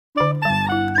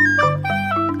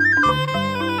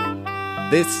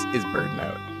This is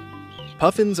BirdNote.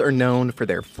 Puffins are known for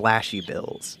their flashy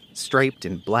bills, striped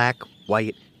in black,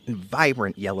 white, and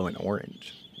vibrant yellow and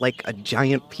orange, like a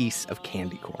giant piece of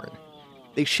candy corn.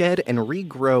 They shed and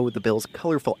regrow the bill's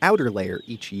colorful outer layer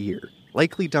each year,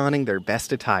 likely donning their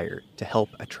best attire to help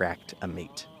attract a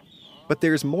mate. But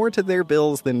there's more to their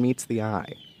bills than meets the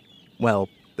eye. Well,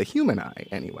 the human eye,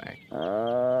 anyway.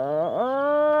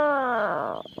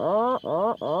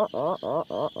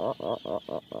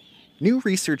 New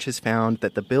research has found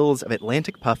that the bills of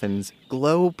Atlantic Puffins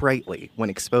glow brightly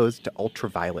when exposed to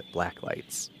ultraviolet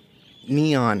blacklights.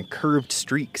 Neon curved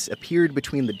streaks appeared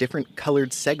between the different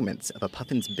colored segments of a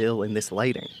puffin's bill in this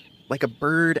lighting, like a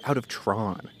bird out of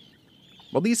Tron.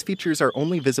 While these features are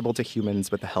only visible to humans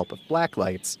with the help of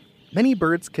blacklights, many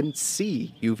birds can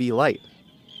see UV light.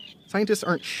 Scientists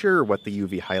aren't sure what the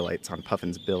UV highlights on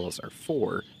puffins' bills are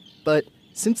for, but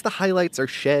since the highlights are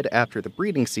shed after the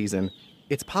breeding season,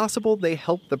 it's possible they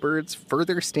help the birds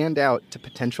further stand out to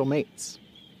potential mates.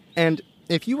 And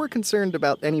if you were concerned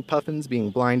about any puffins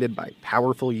being blinded by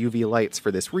powerful UV lights for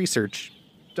this research,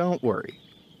 don't worry.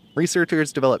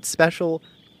 Researchers developed special,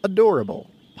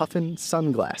 adorable puffin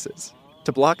sunglasses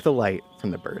to block the light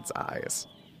from the birds' eyes.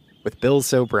 With bills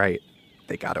so bright,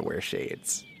 they gotta wear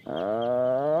shades.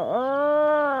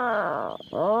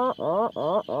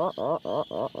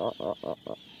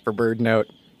 For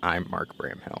BirdNote, I'm Mark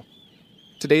Bramhill.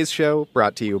 Today's show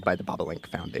brought to you by the Bobolink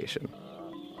Foundation.